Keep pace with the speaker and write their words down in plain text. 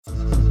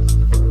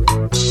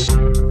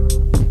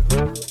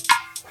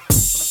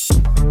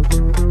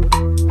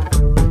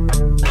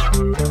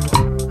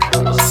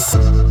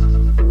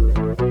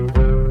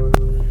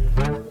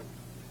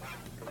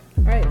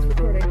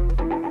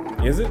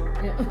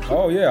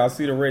yeah, I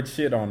see the red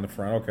shit on the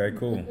front. Okay,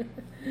 cool.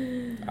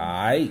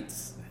 Alright.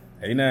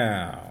 Hey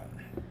now.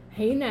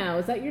 Hey now,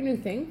 is that your new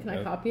thing? Can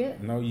I copy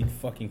it? No, you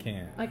fucking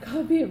can't. I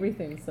copy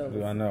everything, so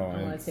I know.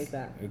 I want to take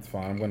that. It's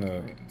fine. I'm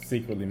gonna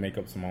secretly make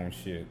up some own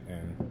shit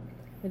and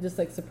just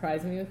like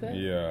surprise me with it?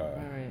 Yeah.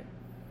 Alright.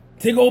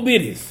 Tickle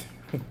bitties.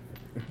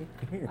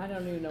 I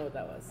don't even know what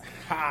that was.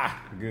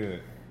 Ha!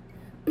 Good.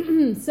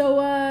 So,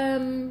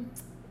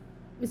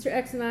 Mr.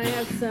 X and I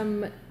have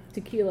some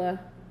tequila,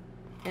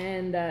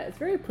 and it's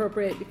very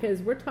appropriate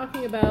because we're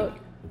talking about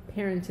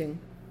parenting.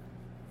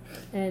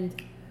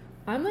 And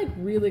I'm like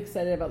really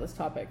excited about this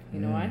topic. You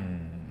know why?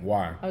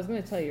 Why? I was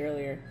going to tell you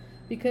earlier.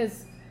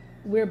 Because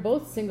we're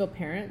both single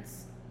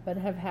parents, but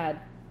have had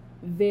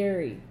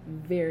very,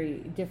 very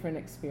different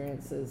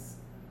experiences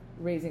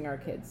raising our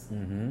kids.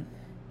 Mm-hmm.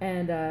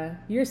 And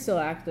you're still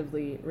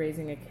actively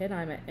raising a kid.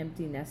 I'm an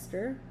empty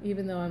nester,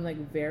 even though I'm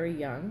like very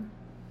young.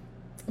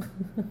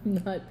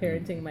 I'm not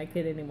parenting my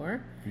kid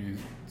anymore.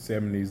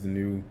 70's the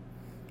new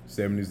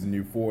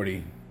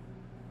 40.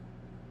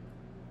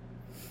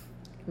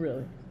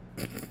 Really?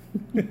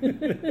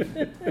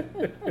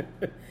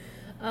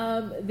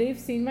 They've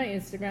seen my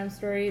Instagram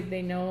story.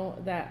 They know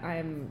that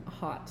I'm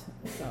hot.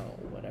 So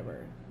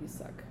whatever, you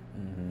suck.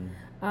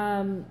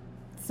 Mm-hmm.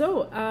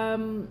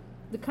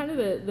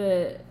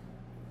 The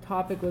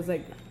topic was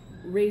like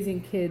raising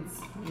kids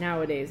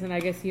nowadays, and I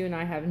guess you and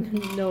I have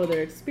no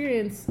other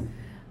experience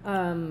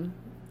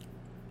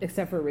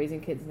except for raising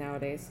kids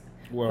nowadays.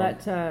 Well,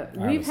 but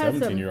we've had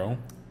 17-year-old.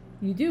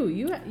 You do.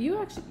 You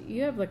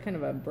have like kind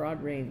of a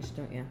broad range,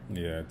 don't you?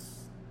 Yeah,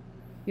 it's.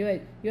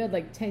 You had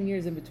like 10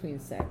 years in between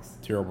sex.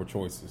 Terrible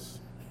choices.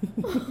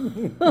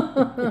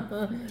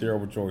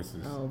 Terrible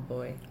choices. Oh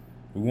boy.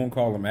 We won't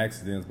call them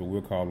accidents, but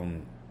we'll call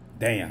them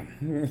damn.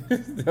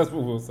 That's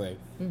what we'll say.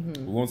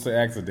 Mm-hmm. We won't say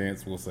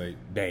accidents. We'll say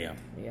damn.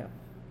 Yeah.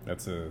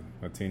 That's a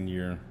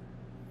 10-year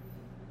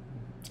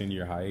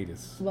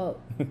hiatus.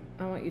 Well,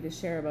 I want you to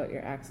share about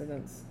your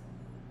accidents.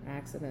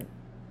 Accident.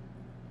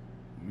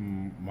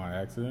 My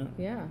accident?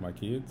 Yeah. My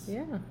kids?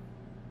 Yeah.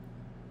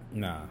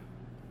 Nah.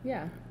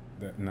 Yeah.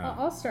 Nah.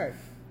 I'll start.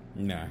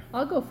 Nah.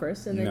 I'll go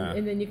first, and then Nah.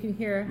 and then you can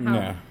hear how.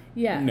 Nah.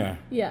 Yeah. Nah.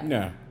 Yeah.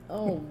 Nah.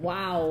 Oh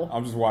wow.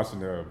 I'm just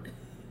watching the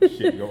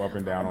shit go up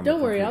and down on.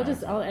 Don't worry,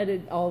 computer. I'll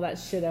edit all that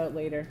shit out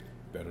later.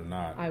 Better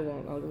not. I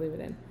won't. I'll leave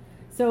it in.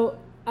 So,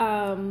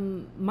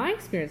 my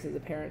experience as a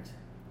parent.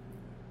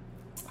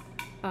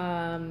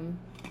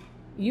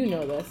 You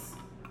know this,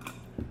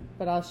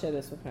 but I'll share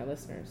this with my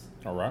listeners.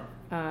 All right.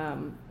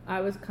 I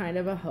was kind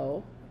of a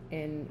hoe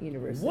in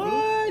university.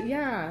 What?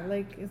 Yeah,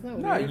 like it's not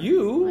Not weird.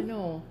 you. I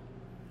know.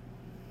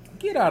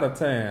 Get out of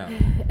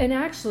town. And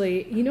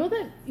actually,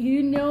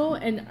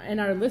 and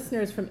our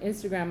listeners from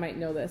Instagram might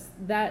know this,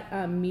 that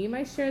meme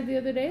I shared the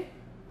other day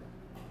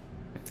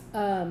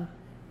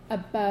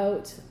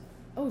about,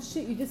 oh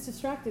shit, you just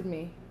distracted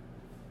me.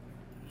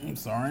 I'm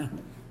sorry.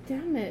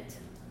 Damn it.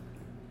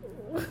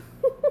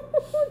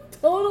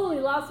 Totally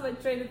lost my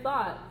train of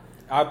thought.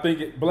 I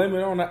think blame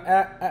it on the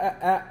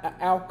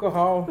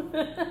alcohol.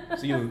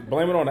 So you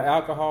blame it on the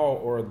alcohol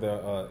or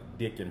the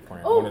dick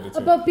implant. Oh, one of the two.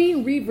 About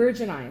being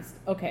re-virginized.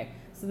 Okay,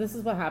 so this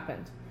is what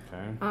happened.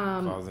 Okay. So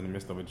I was in the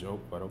midst of a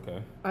joke, but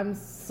okay. I'm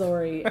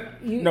sorry.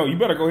 No, you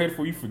better go ahead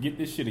before you forget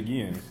this shit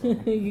again. So.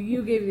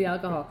 You gave me the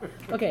alcohol.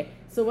 Okay,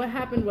 so what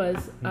happened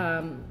was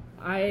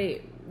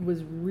I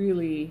was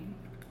really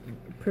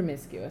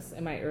promiscuous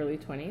in my early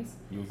 20s.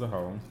 You was a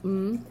hoe.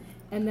 Mm-hmm.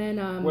 And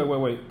then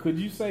wait. Did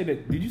you say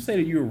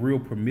that you were real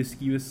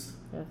promiscuous?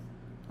 Yes.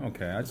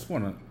 Okay, I just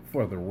want to,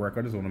 for the record,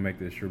 I just want to make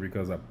this sure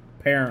because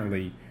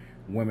apparently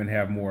women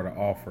have more to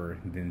offer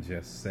than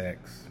just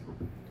sex.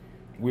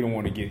 We don't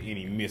want to get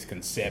any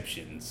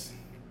misconceptions.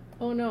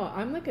 Oh no,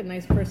 I'm like a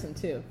nice person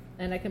too,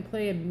 and I can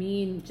play a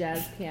mean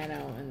jazz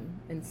piano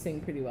and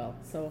sing pretty well.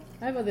 So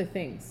I have other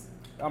things.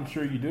 I'm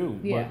sure you do.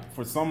 Yeah. But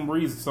for some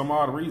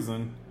odd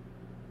reason,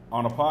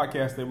 on a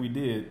podcast that we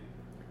did,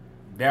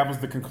 that was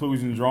the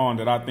conclusion drawn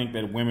that I think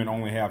that women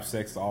only have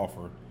sex to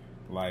offer.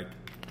 Like,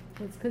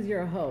 it's because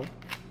you're a hoe.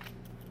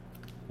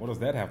 What does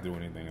that have to do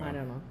with anything? I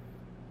don't know.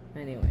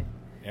 Anyway.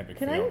 Epic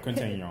fail.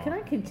 Continue on. Can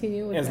I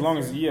continue with as my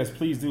long story? as, yes,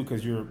 please do,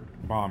 because you're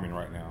bombing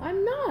right now.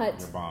 I'm not.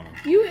 You're bombing.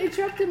 You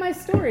interrupted my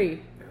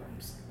story.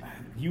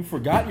 You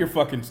forgot your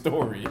fucking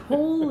story.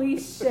 Holy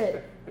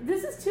shit.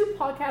 This is 2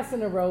 podcasts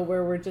in a row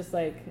where we're just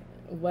like,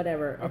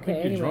 whatever. I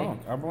Okay, think you're anyway.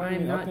 drunk.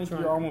 I think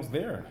drunk. you're almost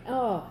there.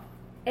 Oh.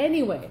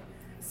 Anyway.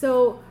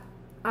 So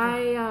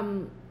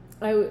I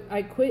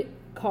quit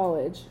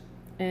college,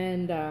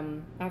 and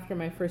after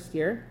my first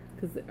year,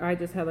 because I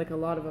just had like a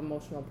lot of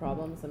emotional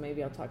problems, and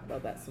maybe I'll talk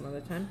about that some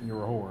other time.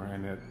 You're a whore,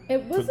 and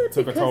It wasn't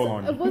took a toll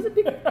on you. It wasn't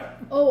because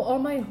all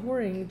my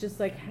whoring just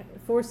like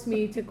forced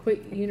me to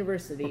quit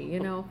university, you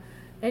know.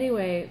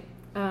 Anyway,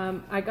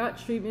 I got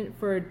treatment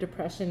for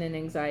depression and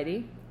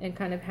anxiety, and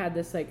kind of had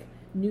this like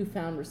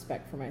newfound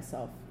respect for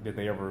myself. Did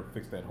they ever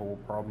fix that whole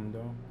problem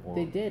though? Or?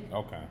 They did.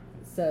 Okay.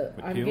 So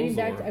The I'm pills,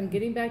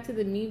 getting back to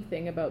the meme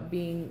thing about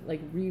being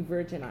like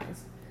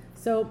re-virginized.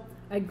 So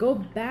I go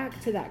back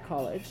to that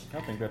college.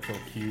 I think that's so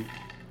cute.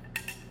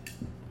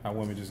 How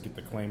women just get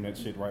to claim that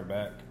shit right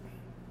back.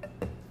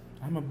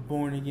 I'm a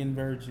born again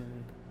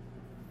virgin.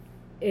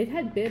 It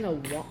had been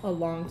a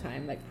long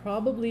time, like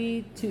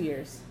probably 2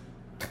 years.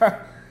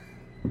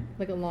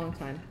 Like a long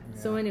time.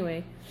 Yeah. So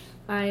anyway,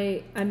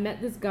 I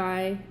met this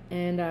guy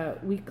and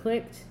we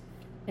clicked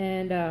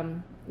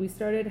and we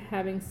started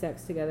having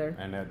sex together.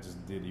 And that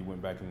just did, you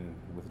went back in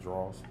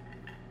withdrawals?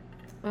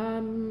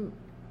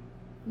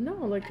 No,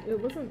 like it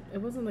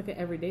wasn't like an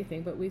everyday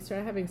thing, but we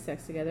started having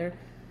sex together.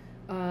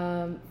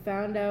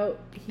 Found out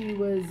he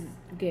was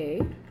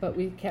gay, but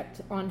we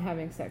kept on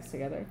having sex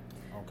together.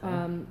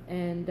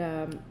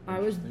 Okay. I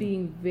was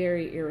being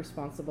very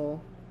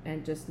irresponsible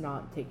and just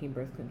not taking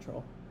birth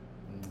control.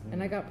 Mm-hmm.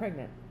 And I got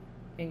pregnant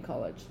in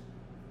college.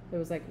 It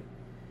was like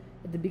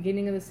at the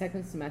beginning of the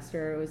second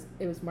semester.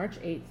 It was March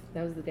 8th.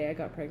 That was the day I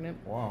got pregnant.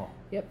 Wow.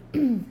 Yep.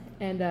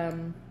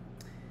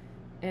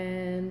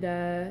 and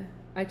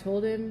I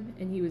told him,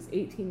 and he was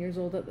 18 years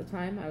old at the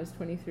time. I was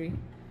 23.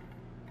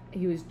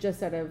 He was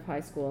just out of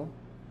high school.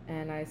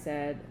 And I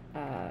said,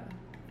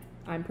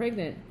 I'm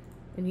pregnant.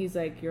 And he's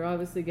like, you're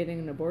obviously getting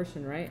an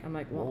abortion, right? I'm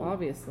like, well, whoa.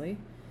 Obviously.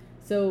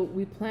 So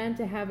we planned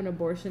to have an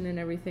abortion and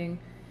everything.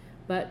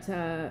 But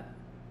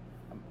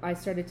I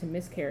started to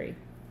miscarry.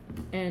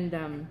 And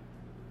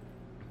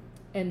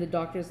the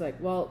doctor's like,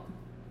 well,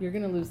 you're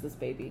going to lose this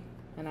baby.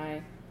 And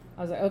I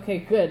was like, okay,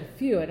 good.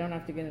 Phew, I don't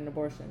have to get an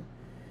abortion.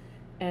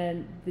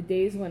 And the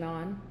days went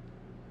on,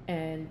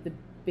 and the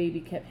baby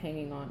kept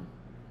hanging on.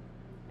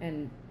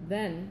 And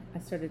then I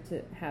started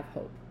to have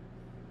hope.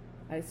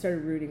 I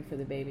started rooting for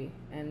the baby.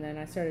 And then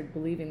I started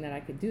believing that I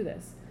could do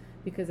this.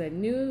 Because I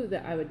knew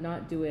that I would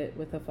not do it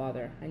with a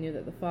father. I knew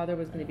that the father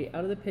was going to be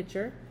out of the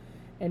picture.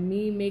 And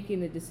me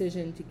making the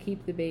decision to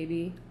keep the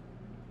baby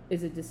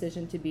is a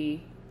decision to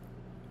be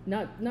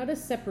not a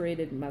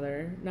separated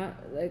mother,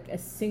 not like a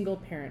single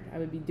parent. I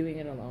would be doing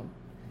it alone.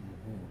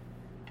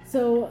 Mm-hmm.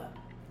 So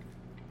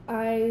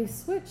I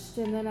switched,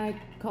 and then I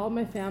called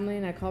my family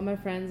and I called my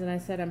friends and I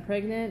said, I'm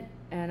pregnant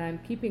and I'm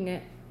keeping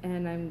it,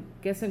 and I'm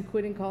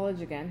quitting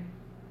college again,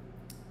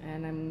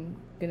 and I'm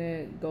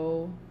gonna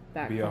go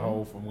back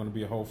home. I'm gonna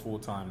be a whole full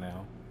time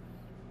now.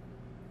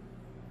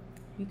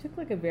 You took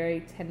like a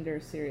very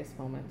tender, serious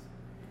moment.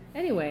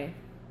 Anyway,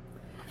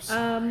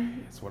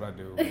 that's what I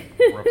do.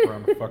 Rough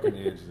around the fucking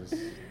edges.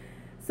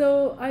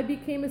 So I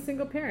became a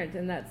single parent,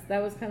 and that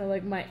was kind of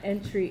like my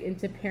entry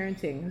into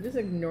parenting. I'm just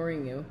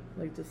ignoring you,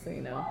 like, just so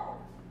you know.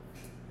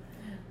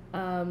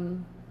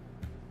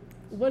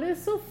 What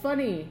is so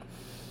funny?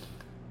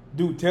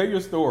 Dude, tell your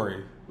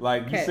story.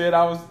 Like, you said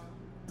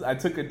I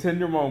took a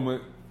tender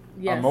moment.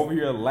 Yes. I'm over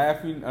here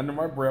laughing under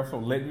my breath, so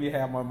let me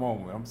have my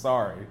moment. I'm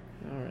sorry.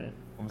 All right.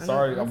 I'm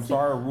sorry I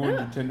ruined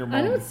your tender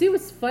moment. I don't see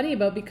what's funny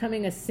about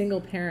becoming a single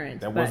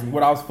parent. That wasn't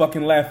what I was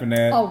fucking laughing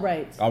at. Oh,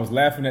 right. I was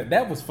laughing at...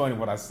 That was funny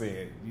what I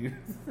said. You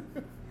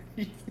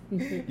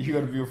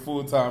gotta be a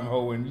full-time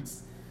hoe, and you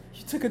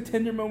took a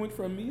tender moment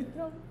from me.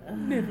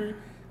 I'm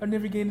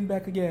never getting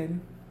back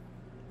again.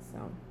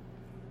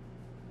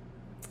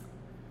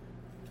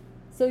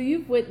 So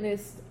you've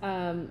witnessed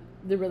the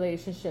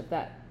relationship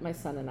that my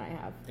son and I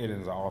have. It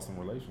is an awesome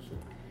relationship.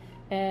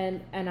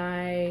 And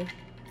I,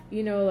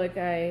 like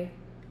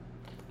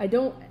I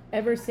don't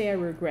ever say I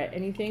regret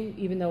anything,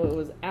 even though it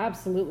was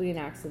absolutely an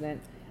accident.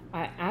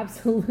 I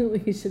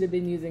absolutely should have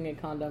been using a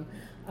condom.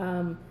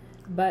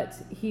 But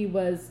he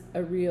was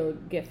a real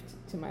gift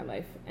to my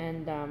life.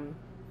 And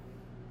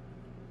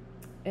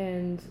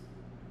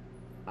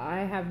I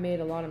have made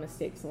a lot of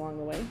mistakes along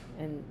the way,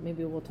 and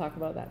maybe we'll talk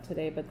about that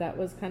today, but that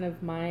was kind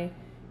of my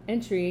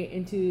entry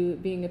into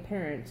being a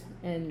parent.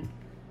 And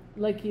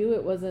like you,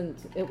 it wasn't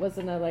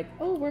a like,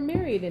 oh, we're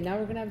married and now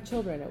we're gonna have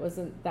children. It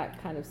wasn't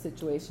that kind of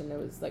situation. It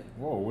was like,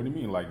 whoa, what do you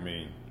mean like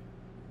me?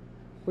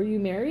 Were you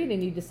married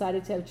and you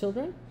decided to have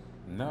children?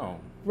 No.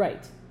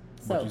 Right.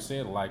 So but you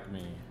said like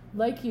me.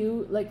 Like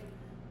you, like,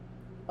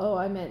 oh,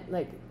 I meant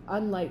like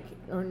unlike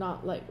or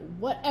not like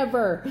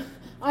whatever.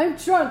 I'm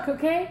drunk,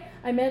 okay?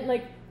 I meant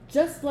like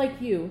just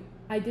like you.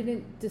 I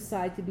didn't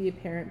decide to be a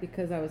parent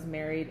because I was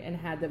married and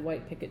had the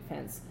white picket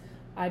fence.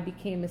 I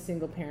became a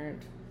single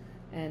parent,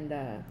 and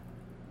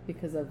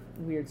because of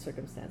weird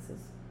circumstances.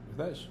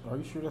 Are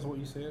you sure that's what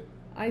you said?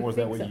 Or was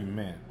that what you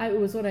meant? It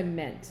was what I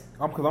meant.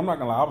 Because I'm not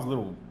gonna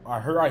lie,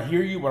 I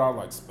hear you, but I was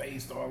like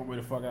spaced all the way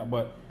the fuck out.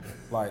 But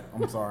like,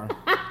 I'm sorry.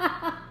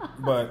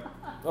 But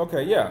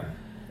okay, yeah,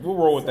 we'll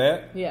roll with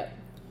that. Yeah.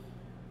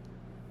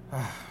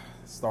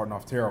 Starting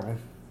off terrible.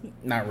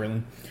 Not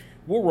really.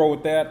 We'll roll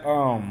with that.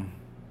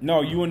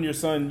 No, you and your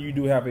son, you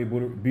do have a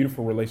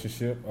beautiful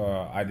relationship.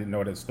 I didn't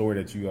know that story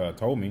that you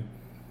told me.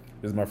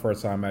 This is my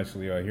first time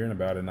actually hearing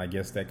about it, and I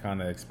guess that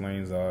kind of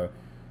explains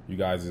you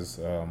guys'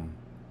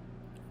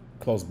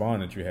 close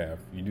bond that you have.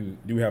 You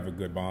do have a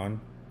good bond.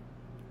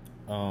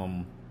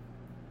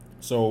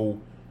 So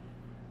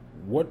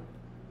what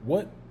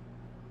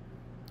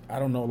I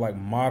don't know, like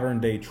modern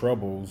day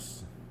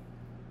troubles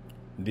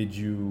did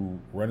you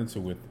run into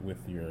with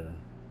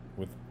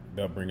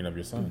the upbringing of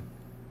your son?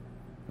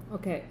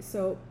 Okay,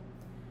 so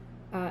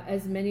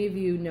As many of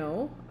you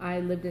know,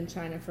 I lived in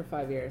China for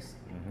 5 years,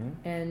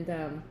 and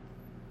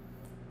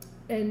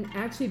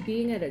actually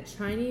being at a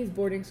Chinese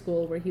boarding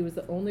school where he was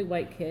the only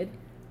white kid,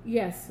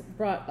 yes,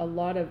 brought a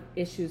lot of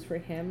issues for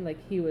him. Like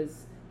he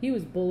was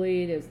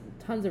bullied. There's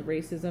tons of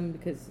racism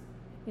because,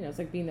 it's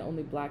like being the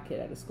only black kid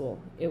at a school.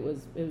 It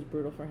was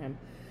brutal for him.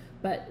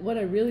 But what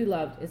I really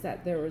loved is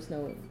that there was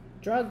no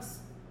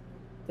drugs,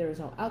 there was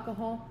no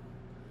alcohol.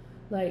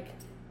 Like,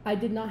 I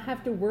did not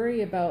have to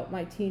worry about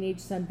my teenage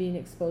son being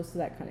exposed to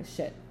that kind of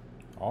shit.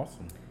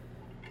 Awesome.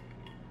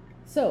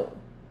 So,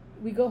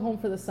 we go home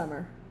for the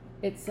summer.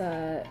 It's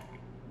the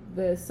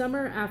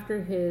summer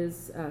after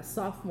his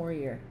sophomore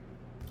year.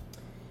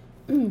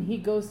 He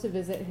goes to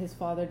visit his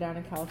father down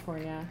in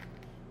California,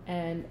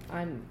 and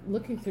I'm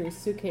looking through his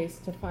suitcase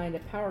to find a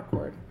power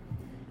cord.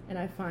 And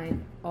I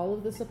find all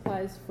of the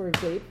supplies for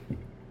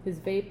his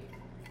vape,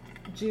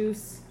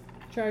 juice,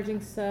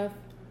 charging stuff.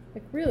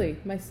 Like, really,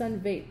 my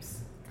son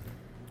vapes.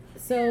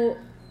 So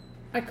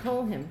I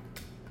call him,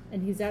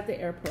 and he's at the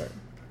airport.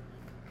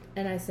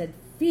 And I said,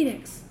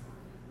 Phoenix,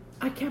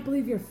 I can't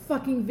believe you're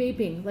fucking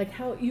vaping. Like,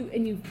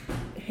 you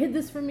hid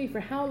this from me for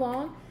how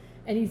long?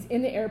 And he's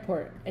in the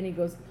airport, and he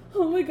goes,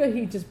 oh my God,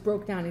 he just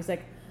broke down. He's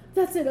like,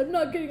 that's it, I'm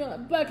not getting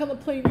back on the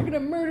plane. You're going to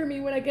murder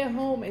me when I get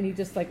home. And he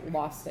just, like,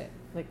 lost it.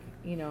 Like,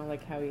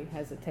 like how he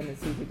has a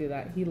tendency to do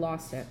that. He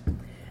lost it.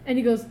 And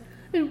he goes,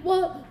 and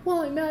while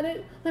I'm at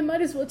it, I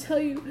might as well tell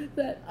you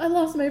that I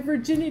lost my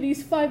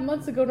virginities 5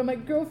 months ago to my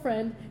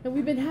girlfriend, and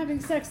we've been having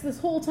sex this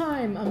whole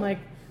time. I'm like,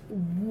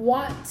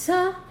 what?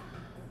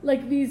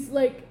 Like these,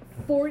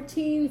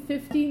 14,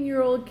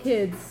 15-year-old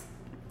kids,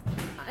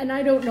 and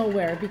I don't know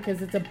where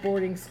because it's a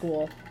boarding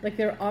school. Like,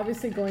 they're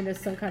obviously going to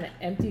some kind of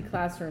empty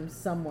classroom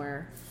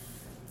somewhere,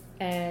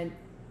 and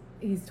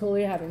he's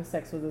totally having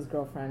sex with his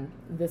girlfriend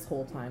this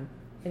whole time.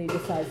 And he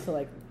decides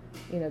to,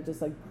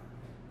 just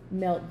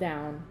melt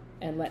down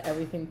and let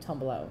everything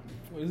tumble out.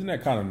 Well, isn't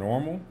that kind of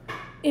normal?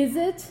 Is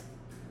it?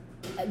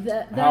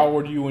 How old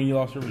were you when you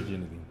lost your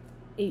virginity?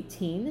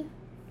 18.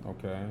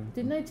 Okay.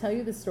 Didn't I tell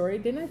you the story?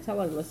 Didn't I tell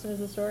our listeners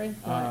the story?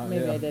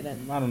 Maybe I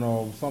didn't. I don't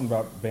know. Something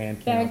about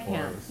band camp.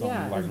 Or something,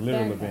 yeah. Like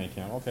literally band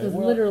camp. Okay. It was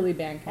literally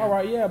band camp. All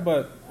right, yeah,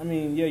 but,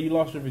 you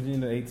lost your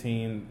virginity at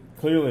 18.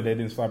 Clearly, they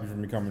didn't stop you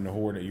from becoming the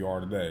whore that you are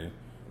today.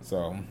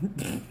 So...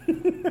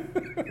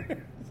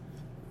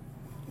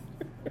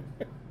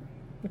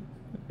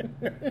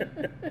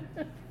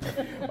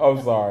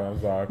 I'm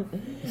sorry.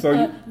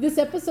 So this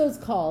episode's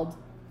called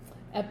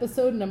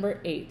episode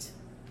number 8,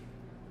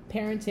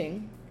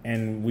 parenting.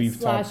 And we've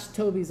 /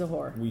 Toby's a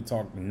whore. We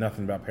talked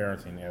nothing about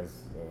parenting as.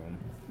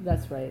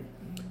 That's right.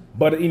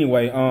 But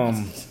anyway,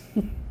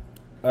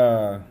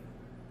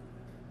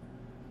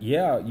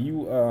 yeah,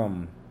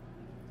 you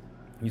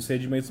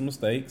said you made some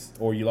mistakes,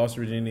 or you lost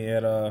your virginity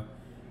at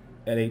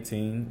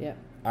 18. Yeah.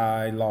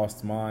 I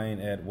lost mine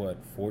at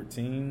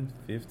 14,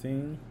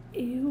 15.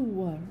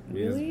 Ew,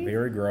 really? It's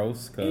very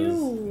gross.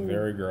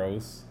 Very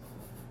gross.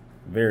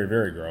 Very,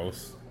 very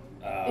gross.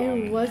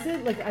 Ew, was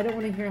it? I don't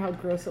want to hear how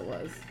gross it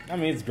was.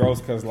 It's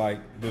gross because,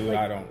 dude,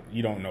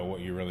 you don't know what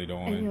you're really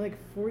doing. And you're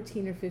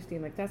 14 or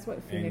 15. That's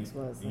what Phoenix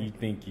was. You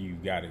think you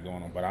got it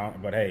going on, but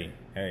hey,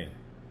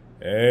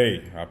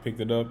 I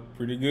picked it up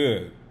pretty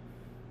good.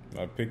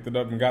 I picked it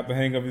up and got the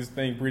hang of this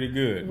thing pretty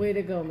good. Way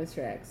to go, Mr.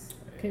 X.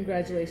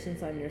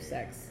 Congratulations on your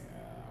sex.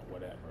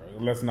 Whatever.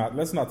 Let's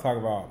not talk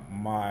about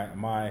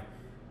my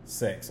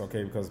sex,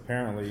 okay? Because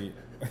apparently,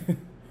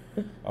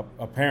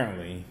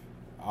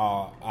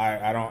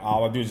 I don't.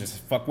 All I do is just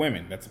fuck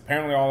women. That's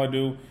apparently all I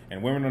do.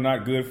 And women are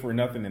not good for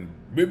nothing, and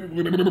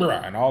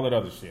and all that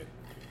other shit.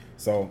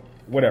 So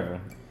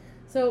whatever.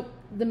 So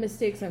the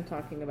mistakes I'm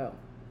talking about.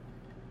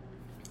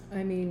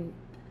 Well,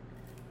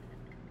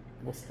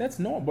 that's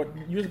normal. But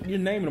you're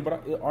naming them,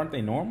 but aren't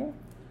they normal?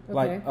 Okay.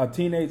 Like a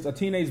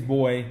teenage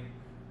boy,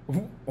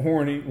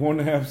 horny, want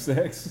to have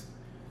sex.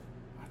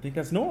 I think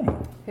that's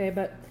normal. Okay,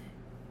 but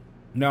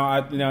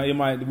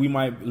we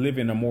might live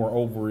in a more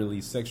overly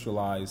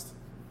sexualized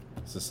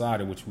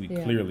society, which we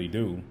clearly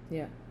do.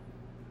 Yeah.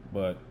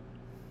 But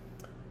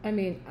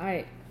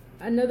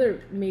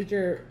another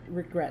major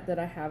regret that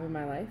I have in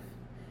my life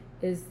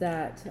is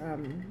that,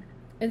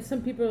 and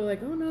some people are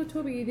like, "Oh no,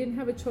 Toby, you didn't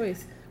have a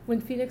choice." When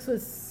Phoenix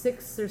was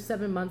 6 or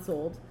 7 months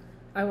old,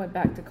 I went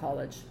back to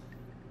college.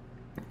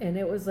 And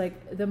it was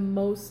the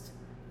most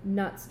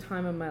nuts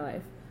time of my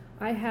life.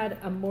 I had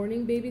a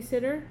morning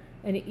babysitter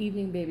and an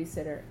evening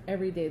babysitter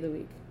every day of the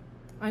week.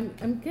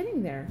 I'm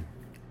getting there.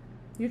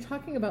 You're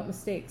talking about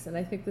mistakes, and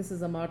I think this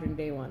is a modern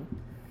day one,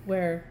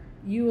 where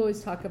you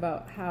always talk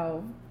about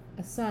how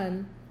a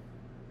son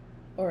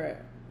or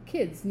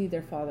kids need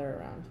their father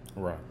around.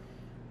 Right.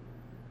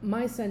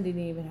 My son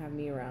didn't even have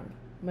me around.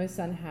 My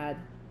son had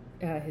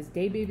his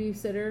day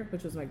babysitter,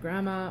 which was my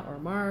grandma or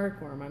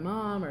Mark or my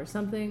mom or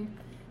something,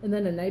 and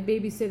then a night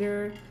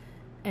babysitter,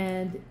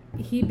 and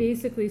he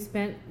basically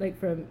spent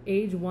from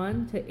age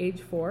 1 to age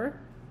 4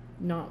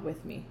 not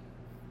with me.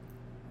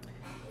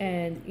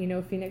 And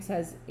Phoenix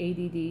has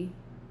ADD,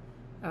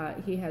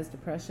 he has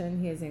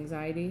depression, he has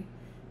anxiety,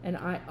 And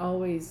I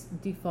always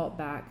default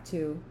back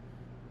to,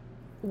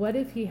 what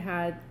if he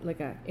had like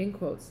a, in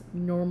quotes,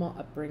 normal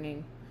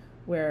upbringing,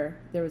 where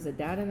there was a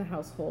dad in the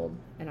household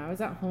and I was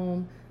at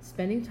home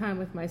spending time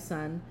with my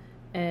son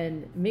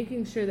and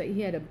making sure that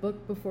he had a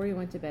book before he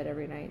went to bed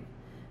every night.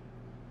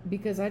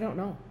 Because I don't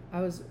know. I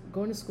was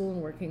going to school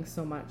and working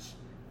so much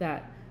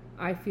that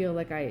I feel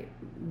like I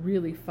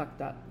really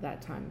fucked up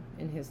that time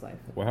in his life.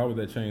 Well, how would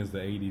that change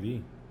the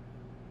ADD?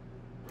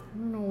 I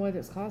don't know what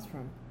it's caused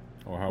from.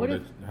 Or how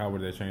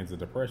would that change the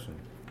depression?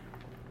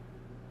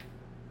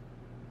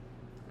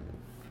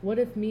 What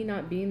if me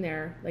not being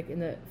there, like in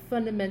the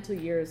fundamental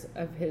years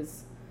of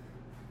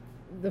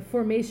the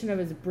formation of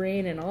his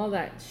brain and all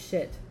that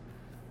shit,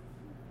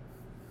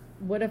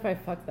 what if I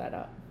fucked that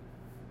up?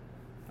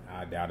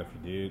 I doubt if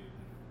you did.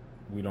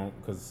 We don't,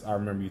 because I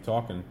remember you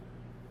talking,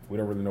 we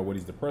don't really know what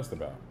he's depressed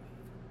about.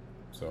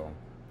 So,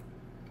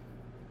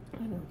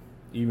 I know.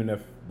 Even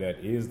if that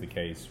is the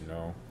case,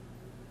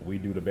 we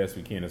do the best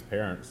we can as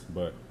parents,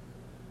 but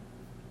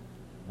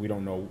we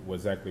don't know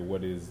exactly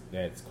what is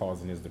that's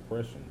causing his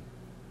depression,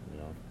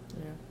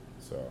 Yeah.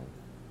 So,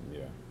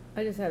 yeah.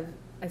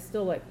 I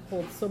still like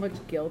hold so much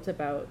guilt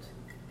about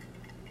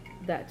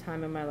that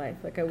time in my life.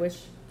 Like I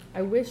wish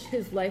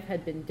his life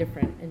had been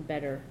different and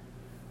better.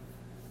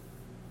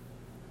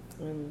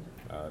 And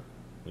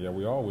yeah,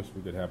 we all wish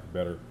we could have a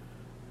better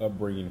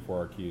upbringing for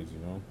our kids,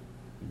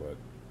 but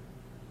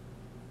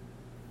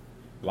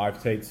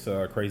life takes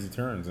crazy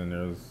turns, and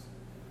there's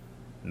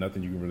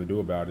nothing you can really do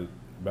about it,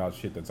 about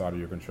shit that's out of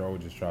your control.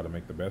 Just try to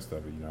make the best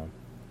of it,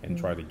 and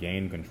try to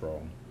gain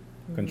control.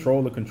 Mm-hmm.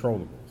 Control the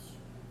controllables.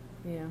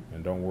 Yeah.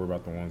 And don't worry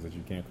about the ones that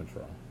you can't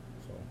control.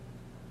 So.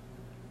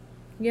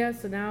 Yeah,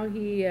 so now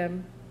he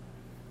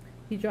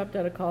dropped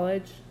out of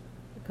college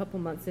a couple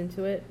months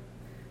into it,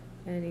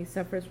 and he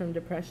suffers from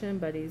depression,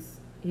 but he's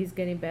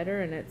getting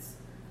better, and it's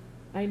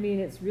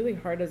really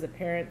hard as a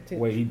parent to...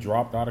 Wait, he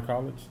dropped out of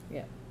college?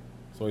 Yeah.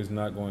 So he's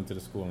not going to the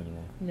school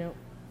anymore? No.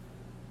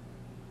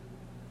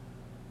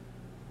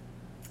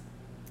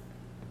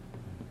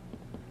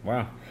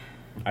 Wow.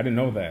 I didn't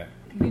know that.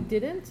 You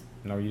didn't?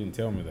 No, you didn't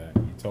tell me that.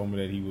 You told me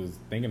that he was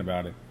thinking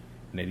about it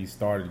and that he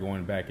started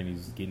going back and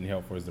he's getting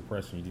help for his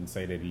depression. You didn't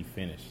say that he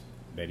finished,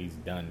 that he's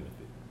done with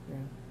it. Yeah.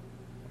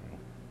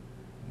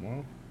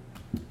 Well,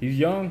 he's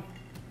young.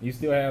 He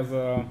still has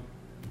a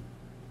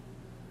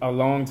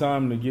long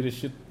time to get his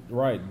shit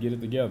right, get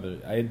it together.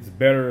 It's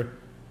better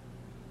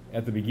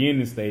at the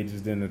beginning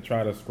stages than to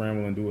try to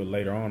scramble and do it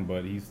later on,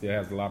 but he still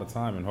has a lot of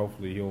time, and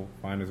hopefully he'll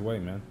find his way,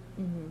 man.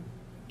 Mm-hmm.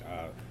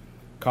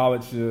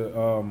 College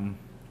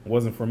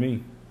wasn't for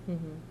me.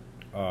 Mm-hmm.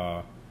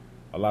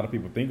 A lot of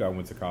people think I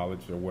went to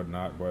college or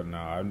whatnot, but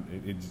nah,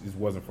 it just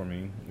wasn't for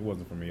me. It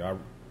wasn't for me. I'd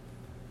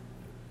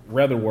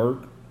rather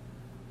work.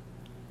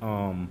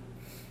 But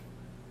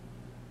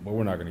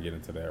we're not going to get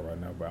into that right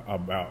now. But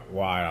about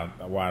why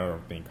I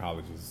don't think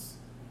college is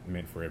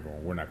meant for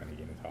everyone. We're not going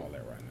to get into all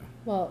that right now.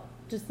 Well,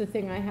 just the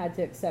thing I had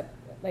to accept,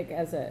 like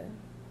as a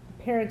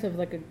parent of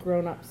like a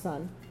grown-up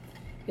son,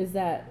 is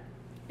that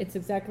it's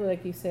exactly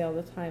like you say all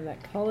the time,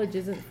 that college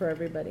isn't for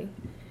everybody.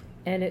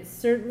 And it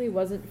certainly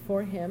wasn't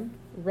for him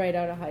right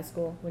out of high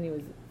school when he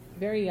was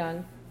very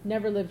young,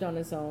 never lived on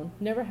his own,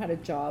 never had a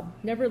job,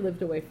 never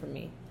lived away from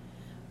me.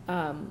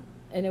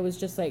 And it was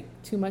just like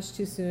too much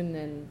too soon.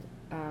 And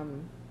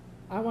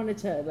I wanted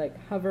to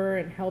like hover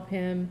and help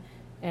him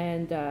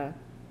and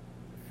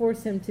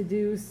force him to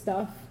do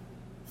stuff,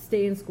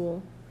 stay in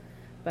school.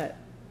 But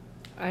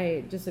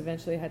I just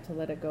eventually had to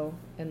let it go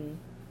and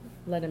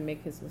let him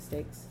make his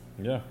mistakes.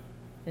 Yeah.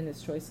 And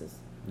his choices.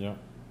 Yeah.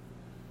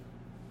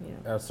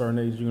 Yeah. At a certain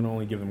age, you can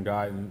only give them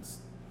guidance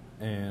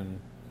and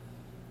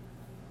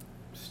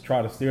just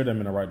try to steer them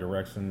in the right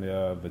direction.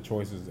 The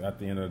choices at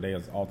the end of the day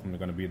is ultimately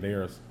going to be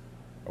theirs,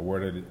 or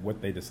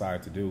what they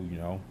decide to do.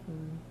 Mm.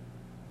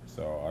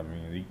 So I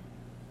mean, you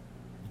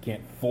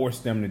can't force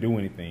them to do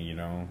anything.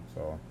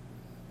 So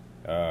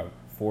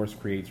force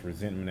creates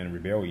resentment and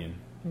rebellion.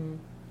 Mm.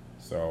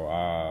 So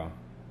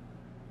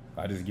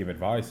I just give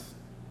advice.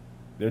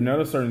 There's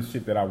another certain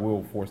shit that I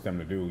will force them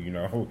to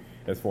do,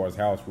 as far as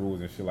house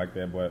rules and shit like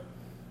that. But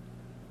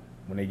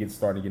when they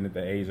starting getting at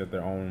the age that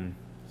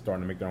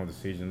starting to make their own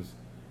decisions,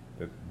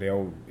 that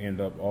they'll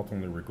end up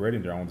ultimately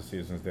regretting their own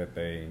decisions that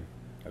they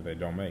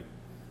don't make.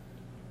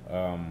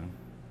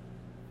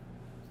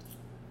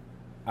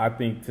 I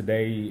think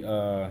today,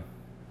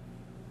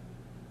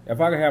 if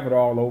I could have it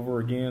all over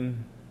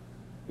again,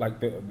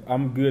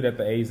 I'm good at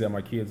the age that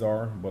my kids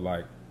are, but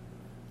like.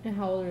 And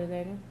how old are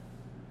they now?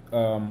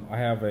 I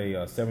have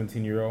a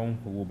 17-year-old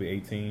who will be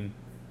 18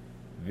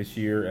 this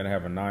year, and I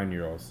have a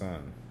 9-year-old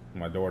son.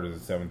 My daughter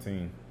is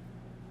 17,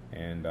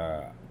 and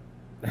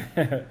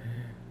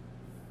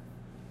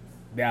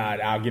yeah,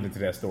 I'll get into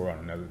that story on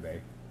another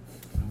day.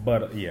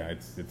 But yeah,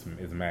 it's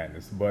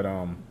madness. But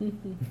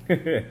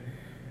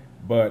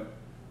but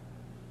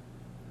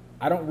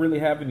I don't really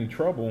have any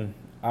trouble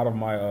out of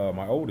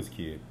my oldest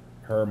kid.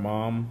 Her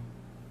mom,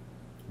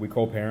 we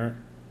co-parent.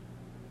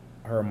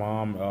 Her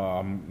mom,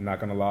 I'm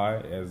not gonna lie,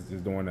 is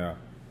doing an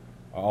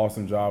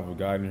awesome job of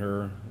guiding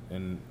her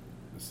and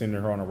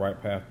sending her on the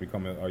right path to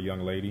become a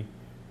young lady.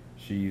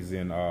 She's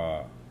in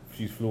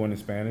she's fluent in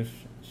Spanish.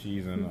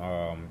 She's in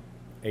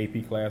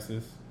AP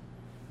classes.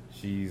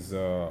 She's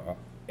an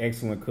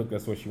excellent cook.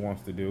 That's what she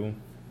wants to do.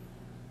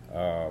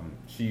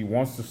 She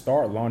wants to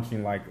start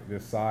launching like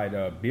this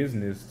side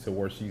business to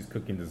where she's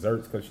cooking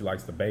desserts because she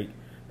likes to bake.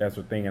 That's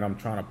her thing, and I'm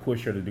trying to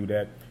push her to do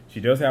that. She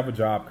does have a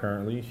job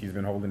currently. She's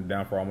been holding it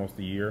down for almost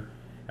a year,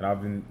 and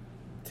I've been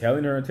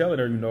telling her,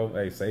 you know,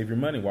 hey, save your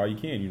money while you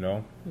can, you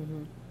know.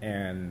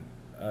 And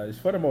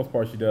for the most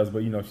part, she does,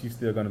 but you know, she's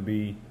still going to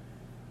be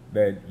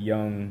that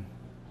young,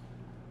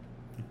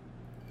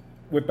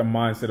 with the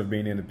mindset of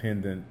being an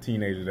independent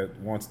teenager that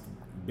wants to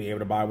be able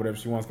to buy whatever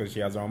she wants because she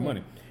has her own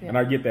money. Yeah. And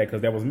I get that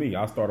because that was me.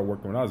 I started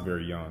working when I was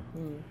very young.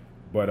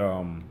 But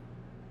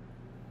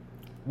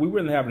we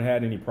really haven't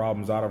had any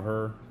problems out of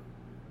her.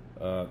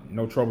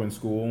 No trouble in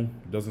school.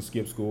 Doesn't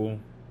skip school.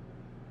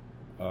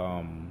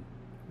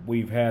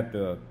 We've had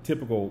the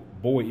typical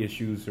boy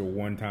issues. So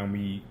one time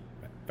we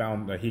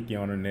found a hickey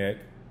on her neck,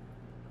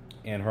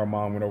 and her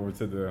mom went over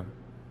to the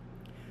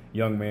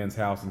young man's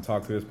house and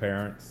talked to his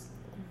parents.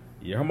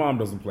 Yeah, her mom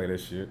doesn't play that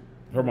shit.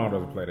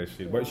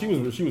 But she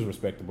was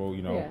respectable,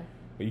 you know. Yeah.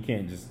 But you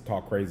can't just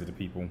talk crazy to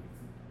people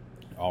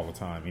all the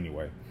time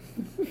anyway.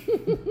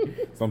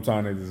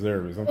 Sometimes they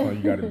deserve it. Sometimes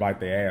you got to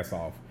bite their ass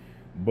off.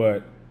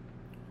 But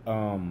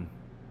even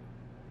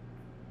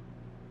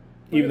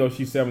though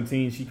she's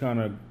 17, she kind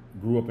of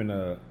grew up in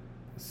a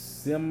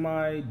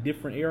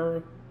semi-different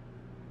era.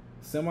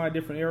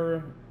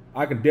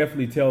 I can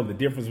definitely tell the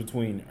difference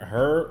between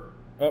her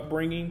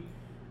upbringing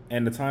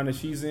and the time that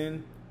she's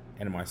in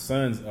and my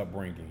son's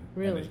upbringing.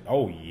 Really?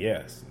 Oh,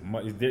 yes.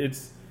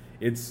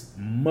 It's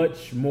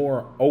much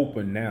more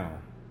open now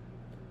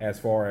as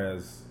far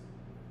as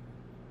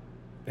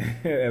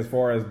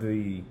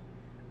the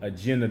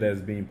agenda that's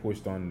being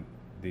pushed on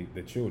the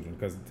children.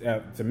 Because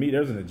to me,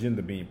 there's an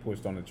agenda being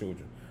pushed on the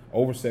children.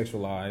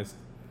 Over-sexualized.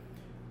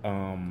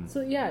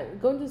 So, yeah,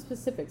 go into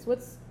specifics.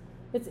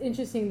 It's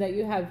interesting that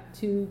you have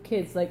two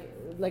kids, like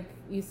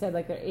you said,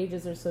 like their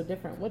ages are so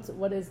different.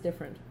 What is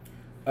different?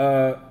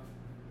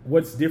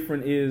 What's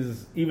different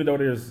is, even though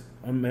there's,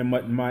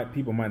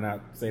 people might not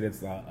say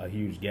that's a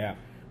huge gap,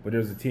 but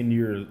there's a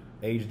 10-year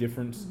age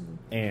difference,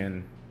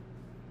 and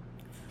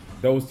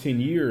those 10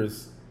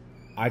 years,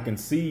 I can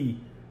see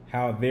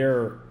how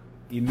their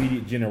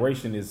immediate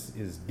generation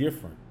is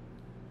different.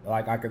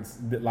 Like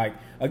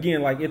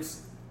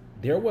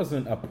there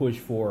wasn't a push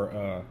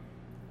for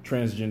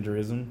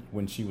transgenderism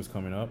when she was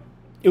coming up.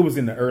 It was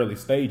in the early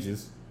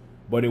stages,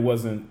 but it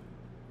wasn't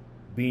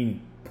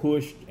being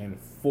pushed and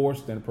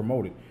forced and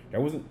promoted.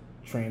 There wasn't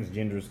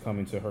transgenders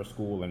coming to her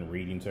school and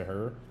reading to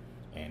her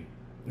and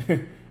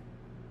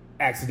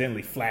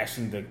accidentally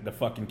flashing the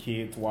fucking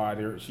kids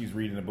while she's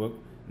reading a book.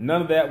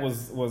 None of that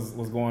was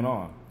going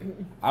on.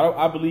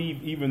 I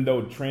believe even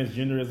though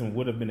transgenderism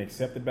would have been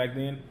accepted back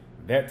then,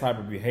 that type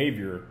of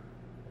behavior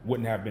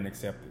wouldn't have been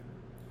accepted.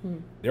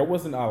 There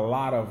wasn't a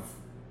lot of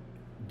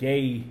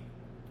gay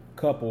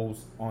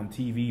couples on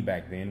TV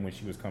back then when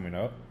she was coming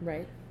up.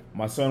 Right.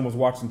 My son was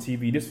watching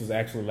TV. This was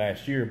actually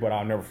last year, but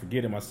I'll never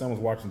forget it. My son was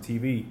watching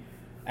TV.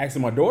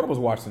 Actually, my daughter was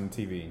watching the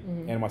TV,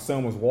 and my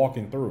son was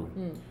walking through,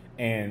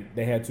 and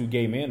they had two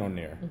gay men on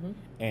there,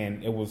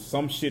 and it was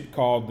some shit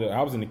called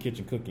I was in the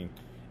kitchen cooking.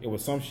 It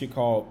was some shit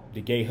called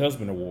the Gay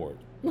Husband Award,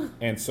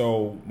 and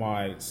so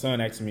my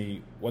son asked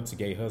me, "What's a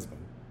gay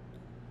husband?"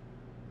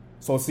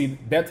 So see,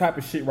 that type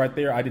of shit right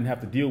there, I didn't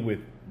have to deal with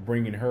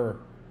bringing her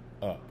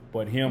up,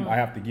 but him, I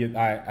have to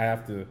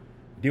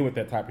deal with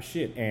that type of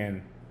shit,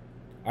 and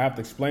I have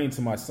to explain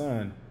to my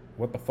son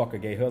what the fuck a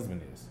gay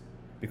husband is,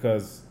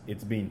 because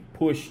it's being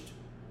pushed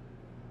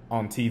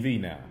on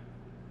TV now,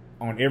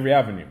 on every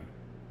avenue.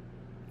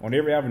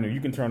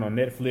 You can turn on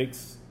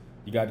Netflix.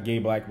 You got gay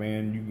black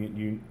man.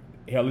 You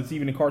hell, it's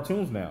even in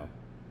cartoons now.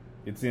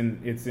 It's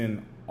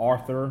in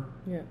Arthur.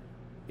 Yeah.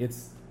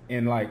 It's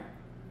in like,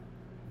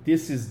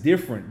 this is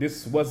different.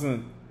 This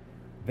wasn't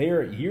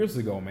there years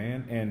ago,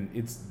 man, and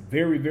it's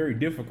very, very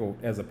difficult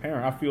as a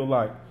parent. I feel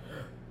like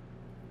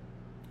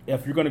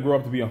if you're going to grow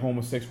up to be a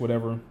homosexual,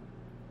 whatever,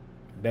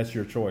 that's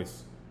your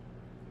choice.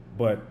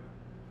 But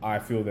I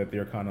feel that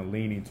they're kind of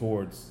leaning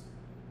towards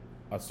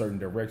a certain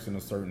direction,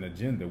 a certain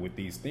agenda with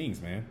these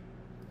things, man.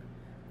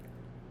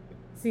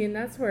 See, and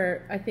that's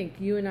where I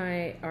think you and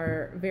I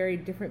are very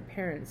different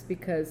parents,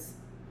 because,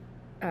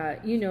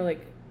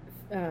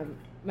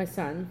 my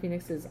son,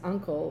 Phoenix's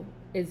uncle,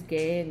 is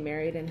gay and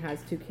married and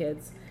has 2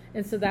 kids.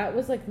 And so that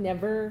was like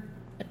never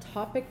a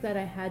topic that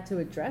I had to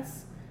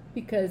address,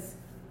 because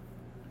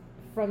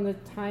from the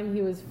time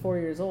he was 4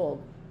 years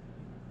old,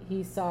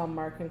 he saw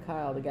Mark and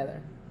Kyle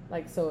together.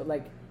 So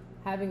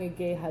having a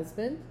gay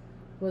husband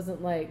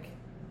wasn't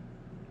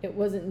it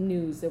wasn't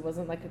news. It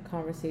wasn't like a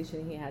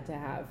conversation he had to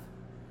have.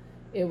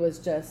 It was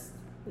just,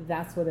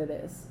 that's what it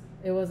is.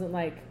 It wasn't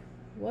like,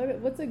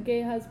 what's a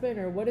gay husband,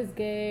 or what is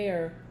gay,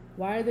 or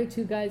why are there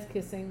 2 guys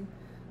kissing?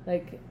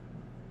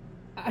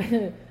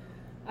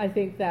 I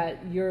think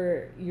that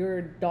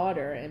your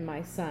daughter and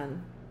my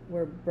son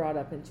were brought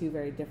up in 2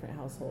 very different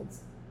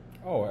households.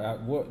 Oh,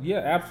 well, yeah,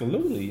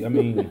 absolutely. I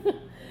mean,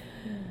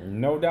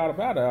 no doubt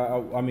about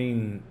it. I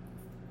mean,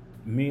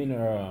 me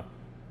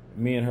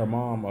and her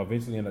mom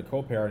eventually ended up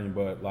co-parenting,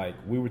 but like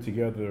we were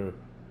together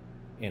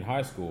in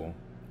high school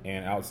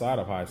and outside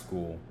of high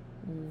school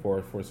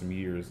for some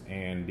years,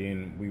 and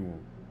then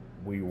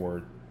we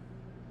were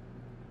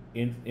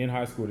in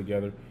high school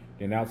together,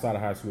 then outside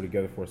of high school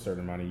together for a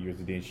certain amount of years,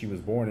 and then she was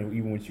born, and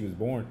even when she was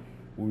born,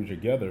 we were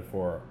together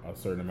for a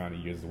certain amount of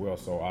years as well.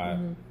 So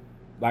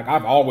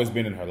I've always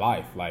been in her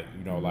life, like,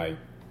 you know, like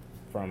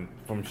from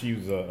she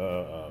was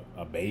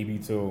a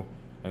baby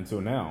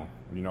until now.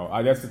 You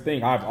know, that's the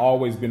thing. I've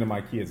always been in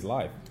my kid's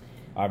life.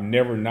 I've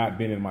never not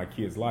been in my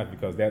kid's life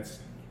because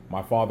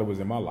my father was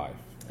in my life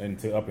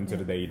up until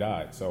the day he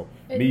died. So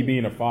me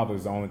being a father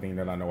is the only thing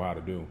that I know how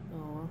to do.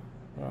 Aww.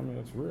 I mean,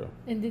 that's real.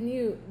 And didn't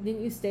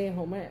you stay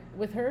home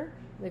with her,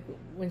 like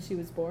when she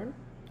was born?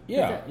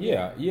 Yeah.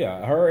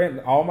 Her and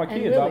all my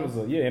kids.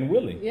 And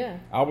Willie. Yeah.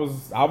 I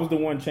was the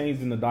one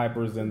changing the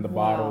diapers and the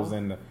bottles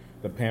and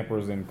the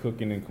Pampers and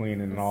cooking and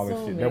cleaning and all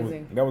this shit.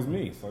 Amazing. That was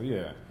me. So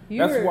yeah,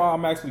 that's why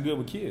I'm actually good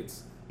with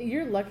kids.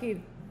 You're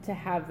lucky to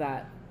have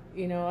that.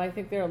 You know, I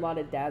think there are a lot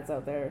of dads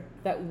out there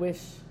that wish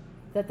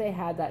that they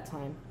had that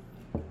time.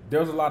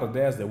 There's a lot of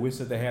dads that wish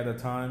that they had that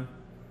time.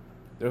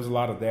 There's a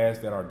lot of dads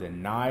that are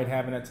denied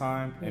having that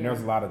time, and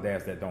there's a lot of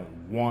dads that don't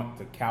want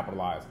to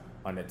capitalize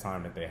on that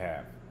time that they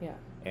have. Yeah.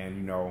 And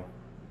you know,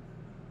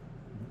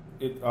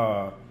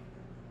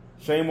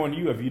 shame on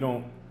you if you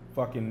don't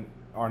fucking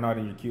are not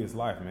in your kid's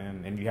life,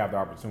 man, and you have the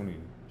opportunity.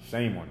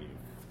 Shame on you.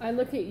 I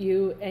look at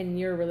you and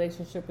your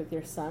relationship with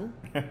your son,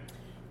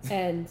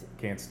 and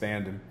can't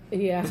stand him.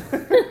 Yeah,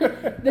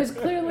 there's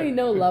clearly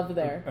no love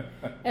there,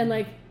 and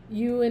like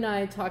you and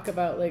I talk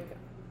about like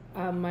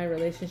my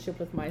relationship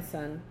with my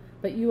son,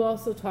 but you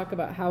also talk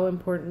about how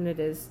important it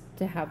is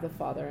to have the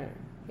father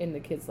in the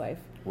kid's life.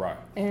 Right.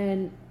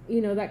 And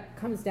you know that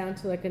comes down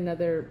to like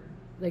another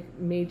like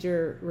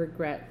major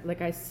regret.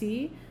 Like I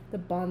see the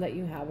bond that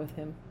you have with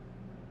him,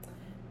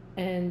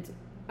 and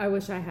I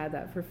wish I had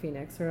that for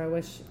Phoenix, or I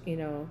wish, you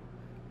know,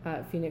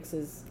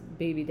 Phoenix's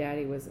baby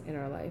daddy was in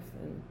our life,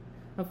 and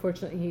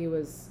unfortunately he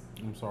was.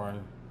 I'm sorry.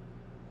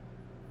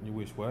 You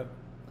wish what?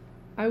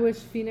 I wish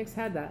Phoenix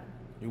had that.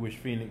 You wish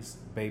Phoenix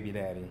baby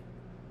daddy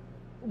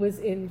was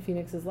in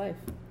Phoenix's life.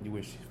 You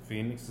wish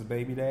Phoenix's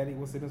baby daddy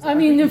was in his life? I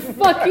mean,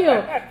 fuck you.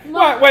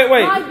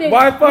 Wait.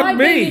 Why fuck my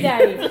me? Baby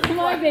daddy.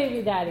 My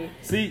baby daddy.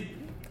 See.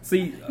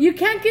 You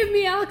can't give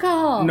me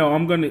alcohol. No,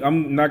 I'm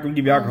not gonna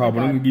give you alcohol,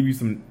 but I'm gonna give you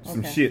some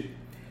shit.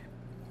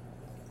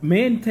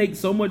 Men take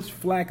so much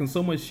flack and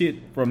so much shit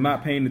from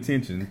not paying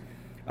attention.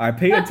 I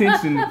pay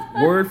attention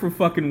word for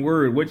fucking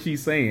word what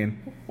she's saying.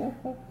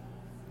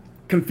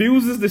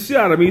 Confuses the shit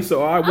out of me,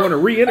 so I want to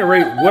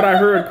reiterate what I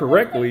heard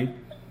correctly,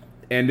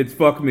 and it's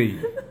fuck me.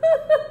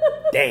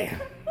 Damn.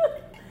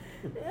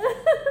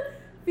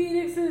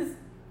 Phoenix's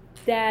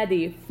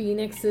daddy.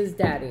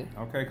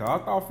 Okay, cause I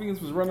thought Phoenix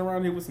was running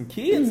around here with some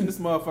kids in this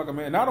motherfucker,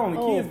 man. Not only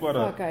kids, but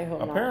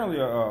apparently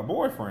a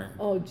boyfriend.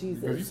 Oh,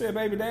 Jesus. Because you said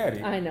baby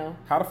daddy. I know.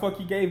 How the fuck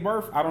he gave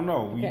birth? I don't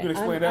know. Okay, you can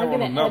explain that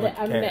on another cast.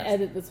 I'm going to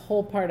edit this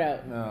whole part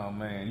out. Oh,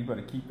 man. You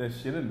better keep that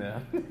shit in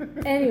there.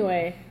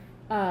 Anyway,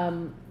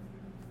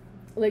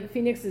 like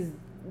Phoenix's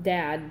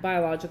dad,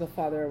 biological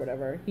father or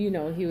whatever, you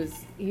know, he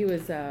was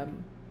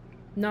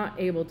not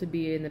able to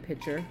be in the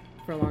picture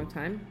for a long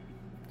time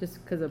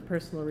just because of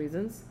personal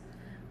reasons.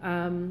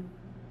 Yeah,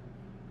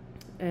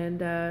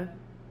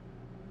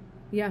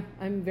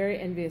 I'm very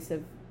envious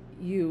of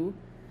you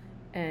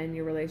and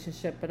your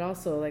relationship, but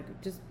also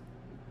like just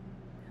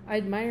I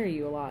admire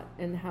you a lot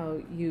and how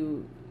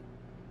you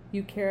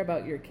care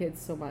about your kids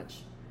so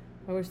much.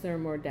 I wish there were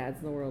more dads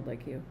in the world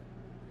like you.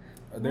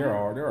 There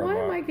are. Why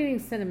am I getting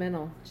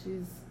sentimental?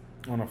 Jeez.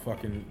 On a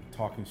fucking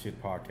talking shit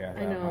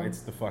podcast. I know.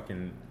 It's the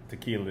fucking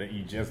tequila that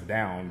you just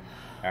downed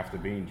after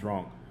being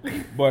drunk.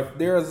 But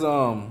there's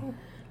I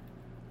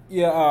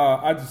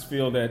just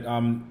feel that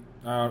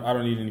I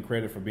don't need any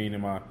credit for being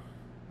in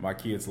my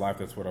kid's life.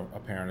 That's what a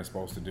parent is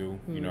supposed to do.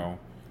 Mm-hmm. You know,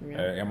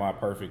 am I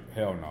perfect?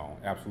 Hell no,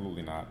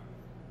 absolutely not.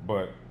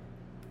 But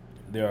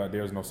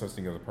there's no such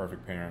thing as a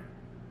perfect parent.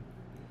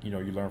 You know,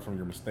 you learn from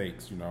your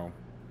mistakes. You know,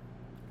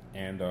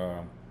 and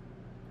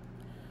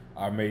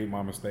I made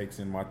my mistakes,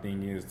 and my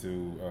thing is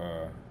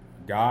to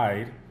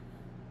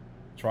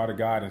try to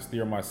guide and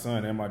steer my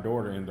son and my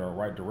daughter in the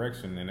right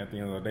direction. And at the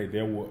end of the day,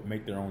 they will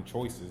make their own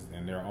choices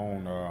and their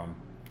own.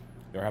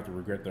 They'll have to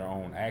regret their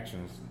own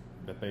actions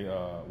that they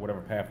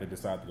whatever path they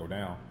decide to go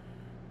down.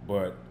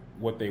 But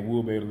what they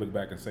will be able to look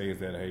back and say is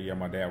that, hey, yeah,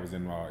 my dad was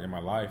in my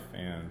life,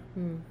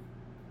 and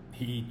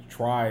he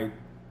tried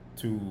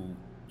to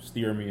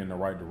steer me in the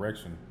right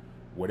direction.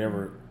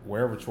 Whatever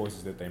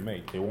choices that they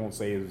make, they won't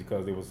say it's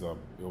because it was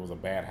a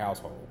bad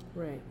household.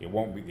 Right. It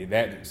won't be.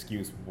 That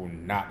excuse will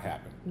not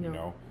happen. No. You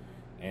know,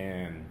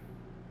 and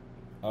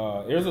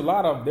there's a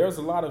lot of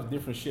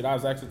different shit. I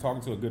was actually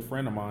talking to a good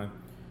friend of mine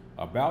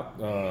about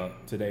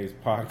today's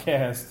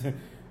podcast,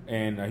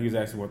 and he was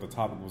asking what the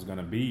topic was going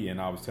to be, and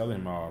I was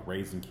telling him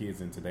raising kids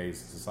in today's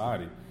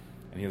society,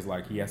 and he was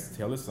like, he has to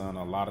tell his son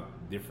a lot of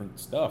different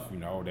stuff, you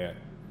know, that,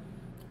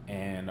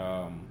 and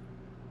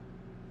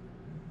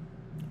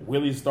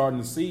Willie's starting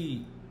to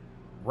see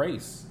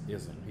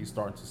racism. He's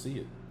starting to see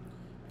it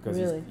because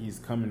Really? he's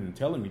coming and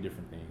telling me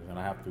different things, and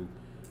I have to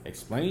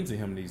explain to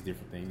him these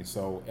different things.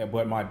 So,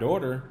 but my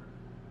daughter,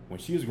 when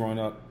she was growing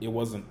up, it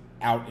wasn't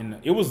out in the,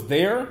 it was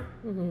there,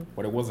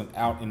 but it wasn't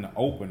out in the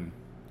open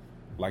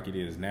like it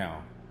is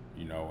now,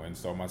 you know. And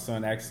so my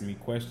son asks me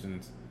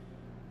questions,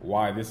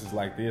 why this is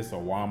like this,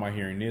 or why am I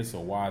hearing this,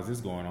 or why is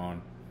this going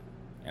on,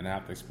 and I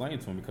have to explain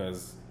to him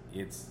because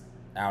it's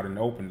out in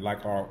the open.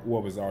 Like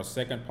what was our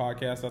second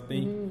podcast, I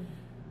think,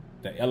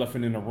 the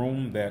elephant in the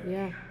room that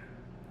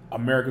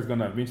America's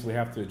gonna eventually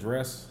have to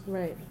address.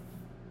 Right.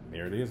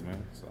 There it is,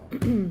 man. So,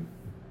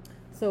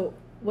 So,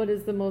 what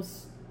is the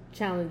most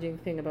challenging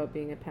thing about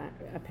being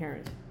a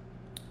parent?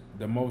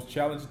 the most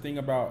challenging thing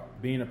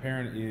about being a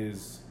parent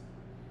is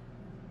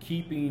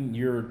keeping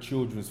your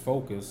children's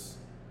focus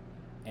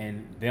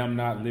and them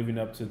not living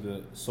up to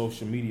the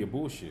social media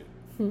bullshit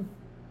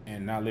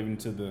and not living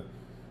to the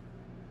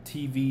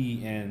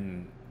TV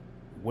and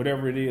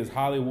whatever it is,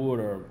 Hollywood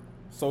or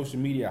social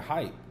media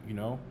hype, you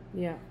know?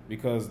 Yeah.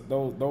 Because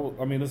those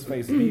I mean, let's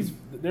face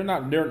it, they're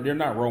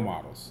not role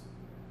models.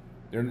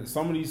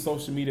 Some of these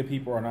social media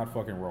people are not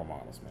fucking role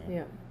models, man.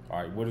 Yeah.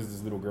 All right, what is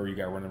this little girl you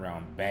got running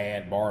around?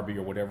 Bad Barbie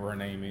or whatever her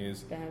name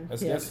is. Bad.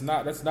 That's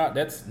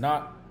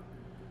not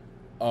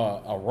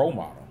a role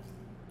model,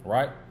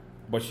 right?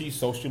 But she's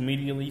social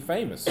medially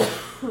famous,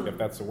 if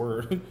that's a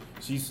word.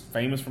 She's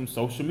famous from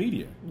social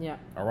media. Yeah.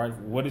 All right,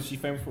 what is she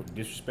famous for?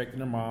 Disrespecting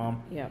her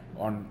mom. Yep.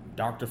 On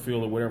Dr.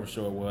 Phil or whatever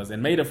show it was,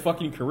 and made a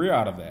fucking career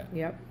out of that.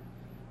 Yep.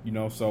 You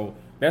know, so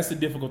that's the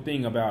difficult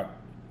thing about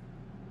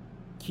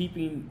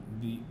keeping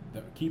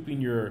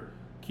keeping your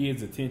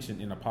kids' attention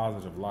in a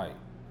positive light.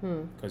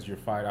 Because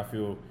I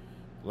feel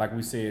like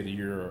we said,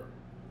 you're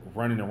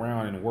running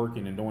around and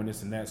working and doing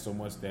this and that so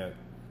much that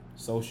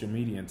social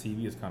media and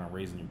TV is kind of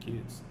raising your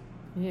kids.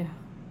 Yeah.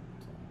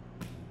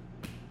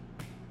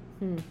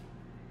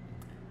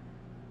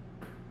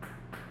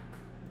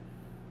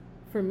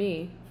 For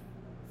me,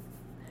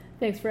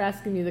 thanks for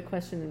asking me the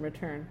question in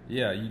return.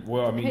 Yeah,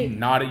 you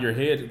nodded your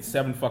head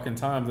 7 fucking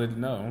times. I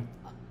didn't know.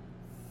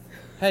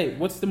 Hey,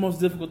 what's the most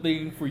difficult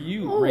thing for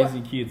you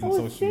raising kids on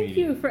social media? Thank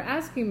you for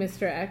asking,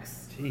 Mr.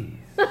 X. Jeez.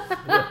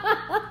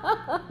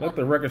 Let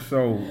the record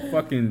show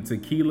fucking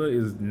tequila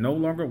is no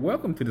longer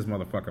welcome to this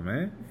motherfucker,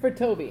 man. For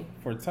Toby.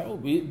 For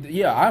Toby.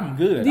 Yeah, I'm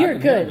good. You're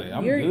good.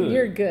 I'm good.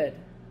 You're good.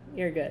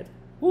 You're good.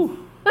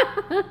 Whew.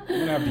 You're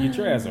going to have to get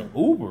your ass an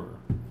Uber.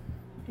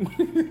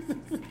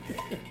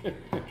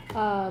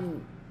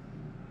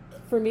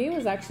 For me, it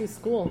was actually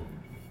school.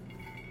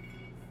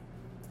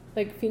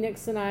 Like,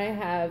 Phoenix and I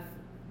have,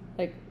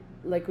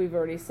 like we've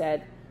already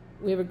said,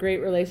 we have a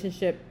great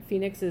relationship.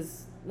 Phoenix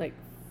is, like,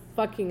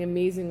 fucking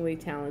amazingly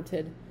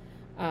talented.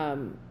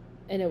 And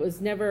it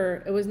was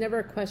never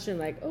a question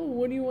like, oh,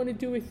 what do you want to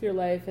do with your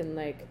life? And,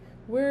 like,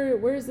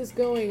 where is this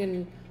going?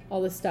 And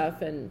all this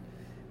stuff. And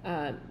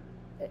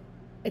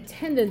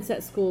attendance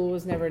at school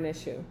was never an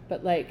issue.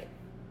 But, like,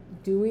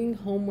 doing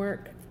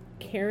homework,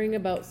 caring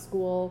about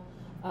school,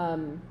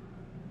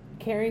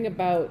 caring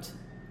about,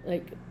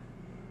 like,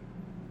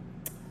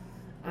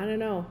 I don't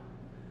know,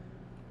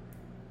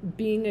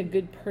 being a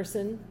good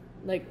person,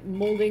 like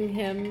molding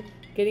him,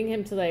 getting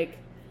him to like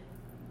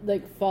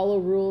follow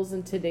rules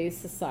in today's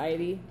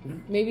society,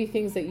 maybe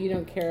things that you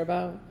don't care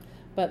about,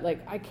 but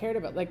like I cared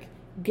about, like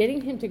getting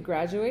him to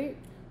graduate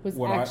was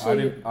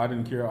actually. I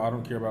don't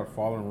care about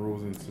following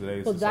rules in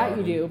today's society. Well, that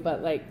you do,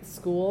 but like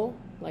school,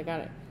 like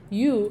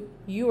you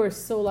are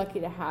so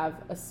lucky to have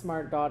a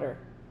smart daughter,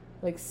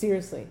 like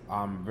seriously.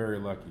 I'm very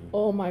lucky.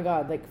 Oh my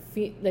God,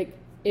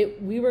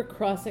 we were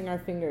crossing our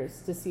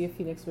fingers to see if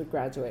Phoenix would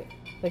graduate.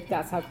 Like,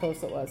 that's how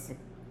close it was.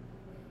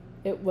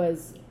 It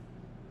was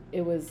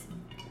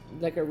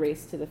like a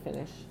race to the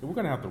finish. We're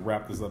going to have to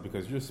wrap this up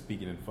because you're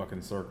speaking in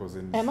fucking circles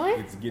and Am I?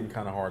 It's getting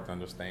kind of hard to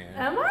understand.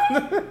 Am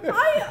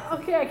I?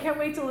 Okay, I can't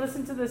wait to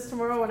listen to this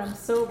tomorrow when I'm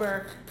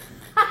sober.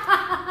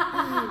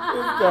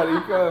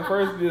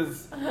 First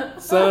is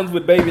sons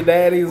with baby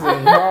daddies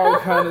and all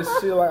kind of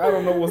shit. Like, I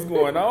don't know what's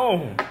going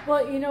on.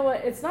 Well, you know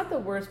what? It's not the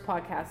worst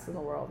podcast in the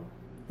world.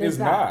 It's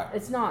not.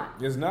 It's not.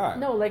 It's not.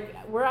 No, like,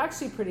 we're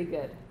actually pretty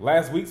good.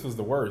 Last week's was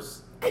the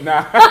worst.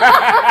 Nah.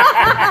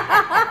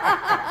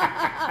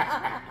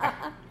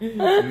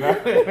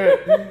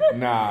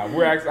 Nah.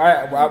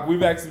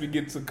 We've actually been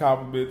getting some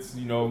compliments.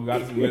 You know,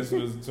 got some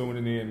listeners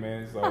tuning in,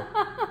 man. So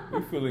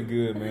we're feeling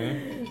good,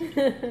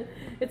 man.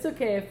 It's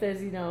okay if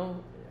there's,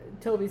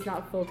 Toby's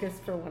not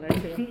focused for one or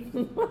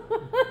two.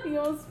 You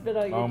almost spit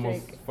out your drink.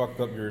 Almost fucked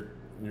up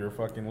your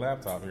fucking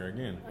laptop here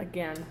again.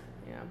 Again.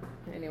 Yeah.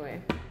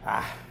 Anyway.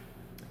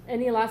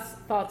 Any last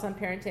thoughts on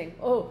parenting?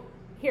 Oh,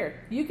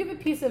 here. You give a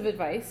piece of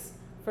advice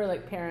for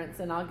like parents,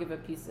 and I'll give a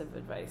piece of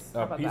advice.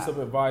 A piece of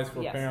advice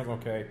for parents,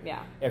 okay?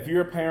 Yeah. If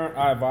you're a parent,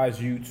 I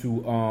advise you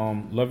to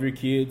love your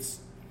kids,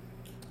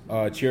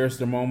 cherish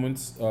their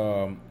moments,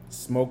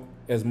 smoke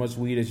as much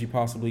weed as you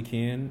possibly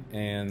can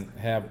and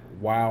have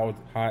wild,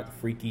 hot,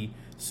 freaky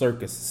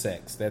circus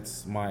sex.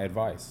 That's my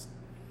advice.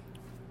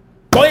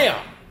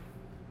 Bam!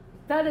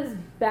 That is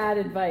bad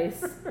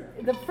advice.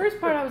 The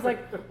first part I was like,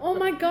 oh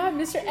my God,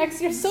 Mr.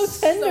 X, you're so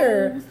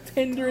tender. So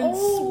tender and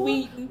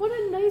sweet. What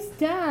a nice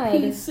dad.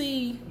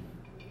 PC.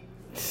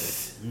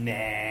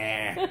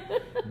 Nah,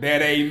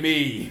 that ain't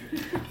me.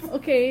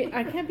 Okay,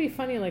 I can't be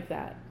funny like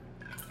that.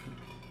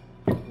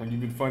 When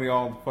you've been funny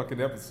all the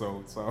fucking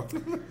episode, so.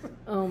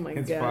 Oh my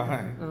it's God.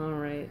 Fine. All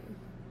right.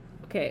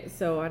 Okay,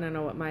 so I don't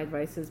know what my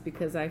advice is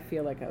because I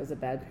feel like I was a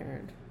bad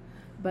parent.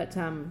 But,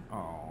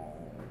 Oh.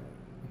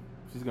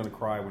 She's gonna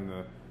cry when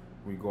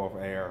we go off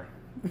air.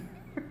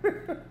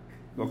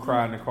 Go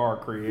cry in the car,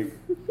 Craig.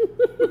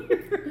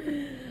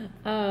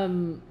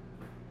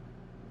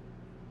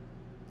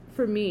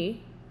 For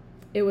me,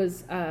 it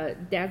was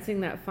dancing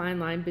that fine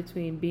line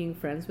between being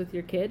friends with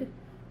your kid,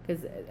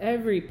 because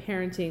every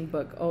parenting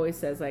book always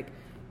says, like,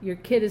 your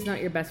kid is not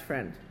your best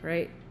friend,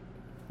 right?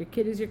 Your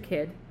kid is your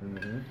kid.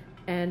 Mm-hmm.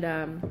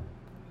 And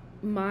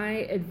my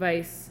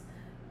advice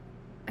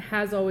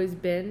has always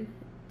been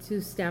to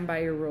stand by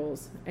your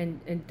rules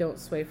and don't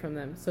sway from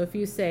them. So if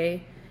you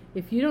say,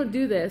 if you don't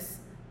do this,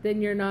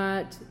 then you're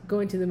not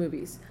going to the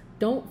movies.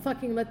 Don't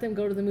fucking let them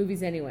go to the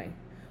movies anyway.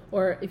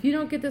 Or if you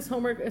don't get this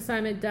homework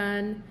assignment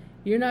done,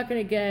 you're not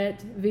going to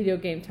get video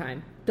game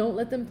time. Don't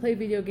let them play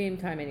video game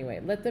time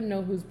anyway. Let them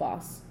know who's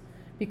boss.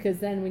 Because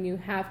then when you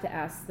have to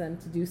ask them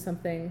to do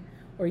something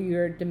or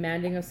you're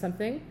demanding of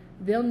something,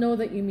 they'll know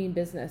that you mean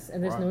business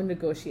and there's no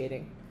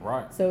negotiating.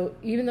 Right. So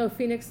even though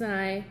Phoenix and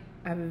I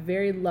have a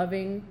very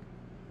loving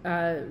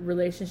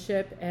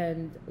relationship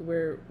and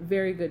we're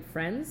very good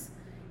friends,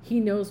 he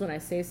knows when I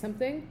say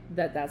something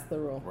that's the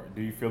rule. Right.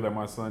 Do you feel that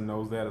my son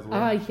knows that as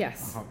well?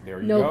 Yes.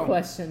 There you no go.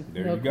 Question.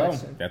 There no you go.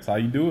 question. That's how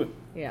you do it.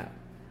 Yeah.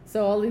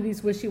 So all of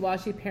these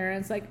wishy-washy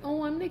parents, like,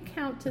 oh, I'm going to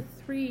count to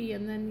 3,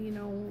 and then,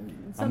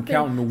 I'm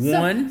counting to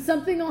 1.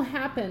 Something will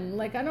happen.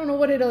 Like, I don't know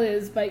what it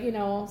is, but,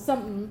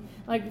 something.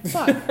 Like,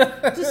 fuck.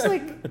 Just,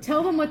 like,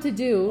 tell them what to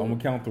do. I'm going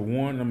to count to 1,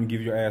 and I'm going to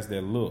give your ass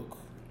that look.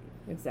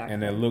 Exactly.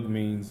 And that look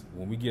means,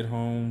 when we get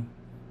home,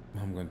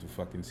 I'm going to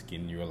fucking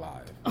skin you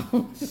alive.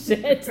 Oh,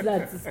 shit.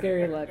 That's a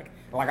scary look.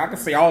 Like, I can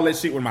say all that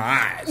shit with my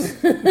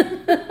eyes.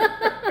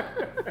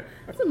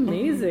 That's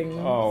amazing.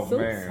 Oh, so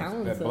man.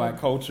 talented. That black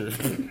culture.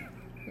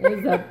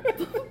 Is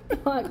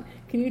that black?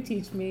 Can you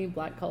teach me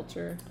black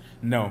culture?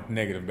 No,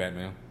 negative,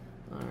 Batman.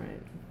 All right,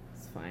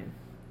 it's fine.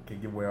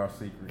 Can't give away our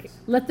secrets.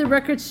 Let the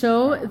record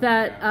show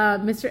that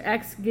Mr.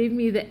 X gave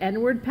me the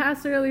N-word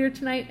pass earlier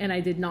tonight, and I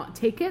did not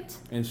take it.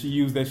 And she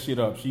used that shit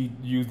up. She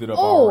used it up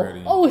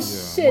already. Oh,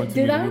 shit,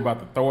 did I? We're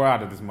about to throw her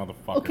out of this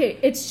motherfucker. Okay,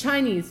 it's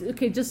Chinese.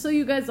 Okay, just so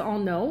you guys all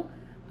know,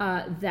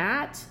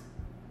 that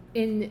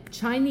in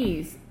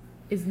Chinese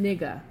is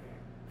nigga.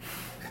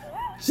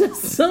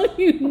 Just so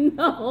you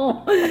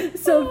know.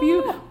 So if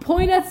you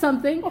point at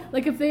something,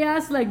 like if they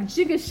ask like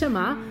jiga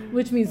shima,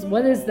 which means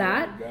what is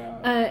that?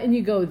 And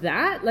you go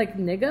that, like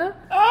nigga.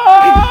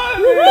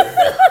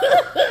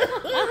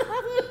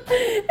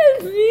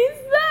 It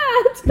means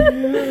that.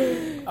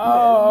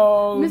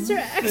 Oh, Mr.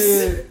 X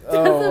shit.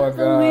 doesn't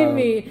believe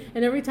me.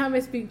 And every time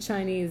I speak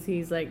Chinese,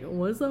 he's like,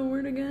 what's that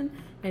word again?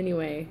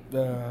 Anyway,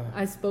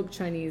 I spoke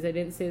Chinese. I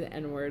didn't say the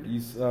N-word.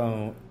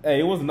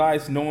 Hey, it was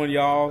nice knowing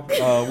y'all.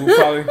 We'll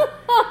probably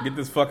get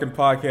this fucking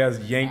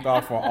podcast yanked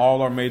off of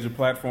all our major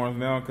platforms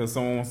now because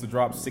someone wants to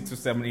drop 6 or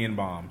 7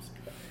 N-bombs.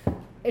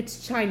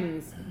 It's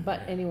Chinese,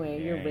 but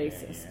anyway, you're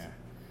racist.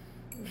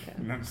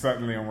 Yeah. Okay.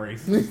 Certainly I'm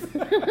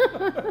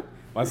racist.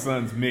 My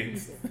son's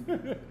mixed.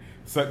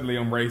 Certainly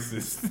I'm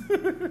racist.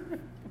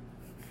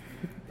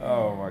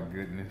 Oh my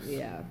goodness.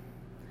 Yeah.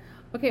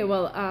 Okay,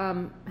 well,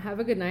 have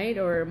a good night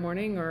or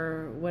morning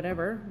or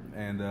whatever.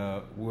 And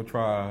we'll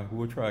try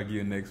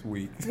again next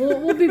week.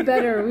 We'll be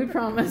better, we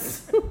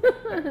promise.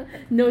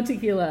 No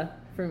tequila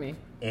for me.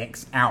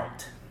 X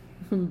out.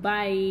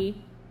 Bye.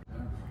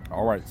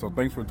 All right, so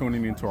thanks for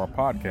tuning into our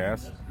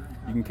podcast.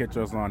 You can catch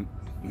us on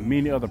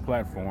many other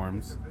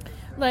platforms.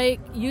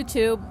 Like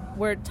YouTube,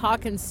 we're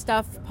Talking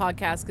Stuff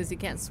podcast because you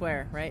can't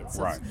swear, right?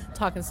 So right. It's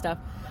Talking Stuff.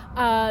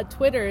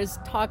 Twitter is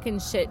Talking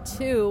Shit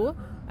too.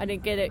 I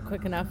didn't get it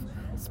quick enough.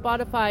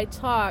 Spotify,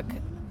 talk,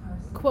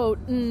 quote,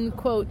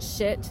 quote,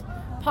 shit.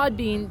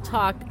 Podbean,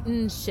 talk,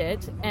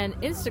 shit. And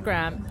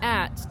Instagram,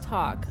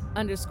 @talk,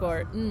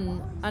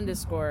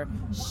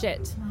 _,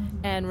 shit.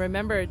 And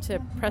remember to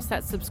press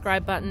that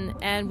subscribe button.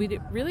 And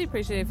we'd really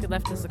appreciate it if you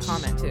left us a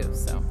comment too.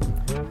 So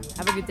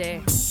have a good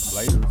day.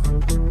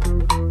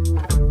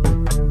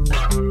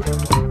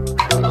 Later.